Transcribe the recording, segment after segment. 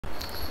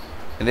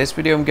In this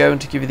video, I'm going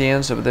to give you the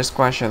answer to this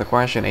question. The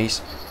question is,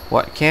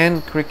 what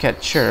can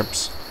cricket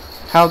chirps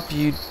help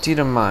you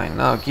determine?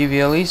 Now, I'll give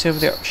you a list of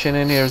the option,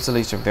 and here's the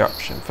list of the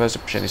option. First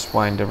option is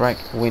wind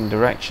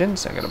direction.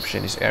 Second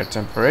option is air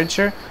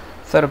temperature.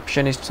 Third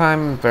option is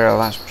time. And very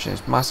last option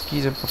is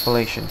mosquito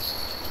population.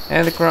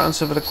 And the correct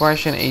answer for the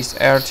question is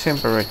air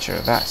temperature.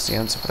 That's the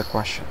answer for the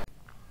question.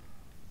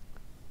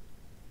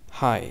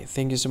 Hi,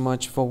 thank you so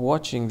much for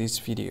watching this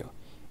video.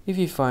 If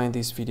you find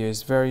this video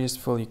is very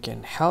useful, you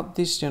can help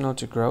this channel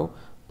to grow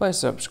by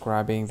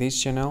subscribing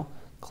this channel.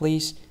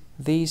 Please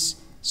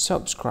this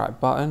subscribe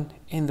button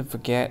and don't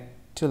forget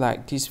to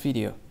like this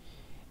video.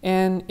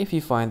 And if you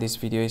find this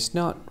video is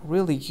not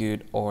really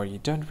good, or you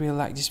don't really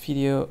like this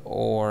video,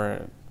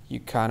 or you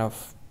kind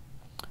of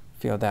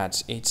feel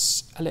that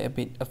it's a little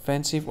bit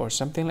offensive or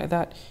something like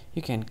that,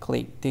 you can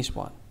click this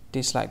one,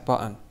 dislike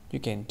button.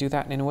 You can do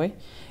that anyway.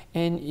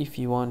 And if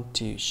you want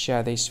to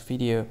share this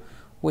video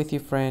with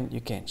your friend,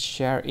 you can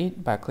share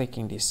it by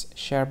clicking this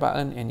share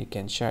button, and you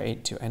can share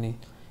it to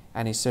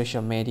any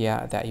social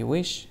media that you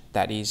wish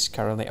that is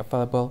currently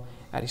available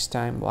at this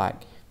time,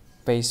 like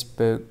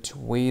Facebook,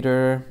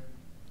 Twitter,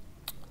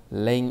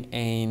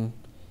 LinkedIn,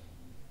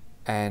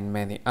 and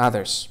many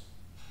others,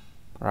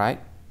 right?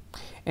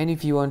 And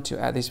if you want to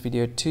add this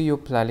video to your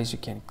playlist, you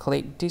can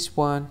click this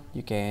one.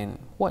 You can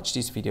watch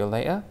this video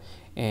later,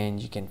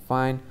 and you can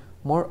find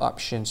more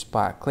options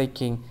by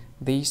clicking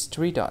these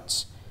three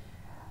dots.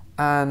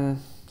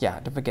 And yeah,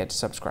 don't forget to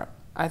subscribe.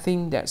 I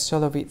think that's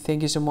all of it.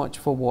 Thank you so much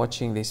for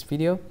watching this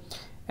video,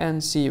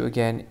 and see you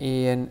again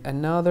in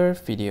another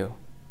video.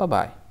 Bye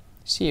bye.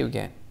 See you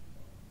again.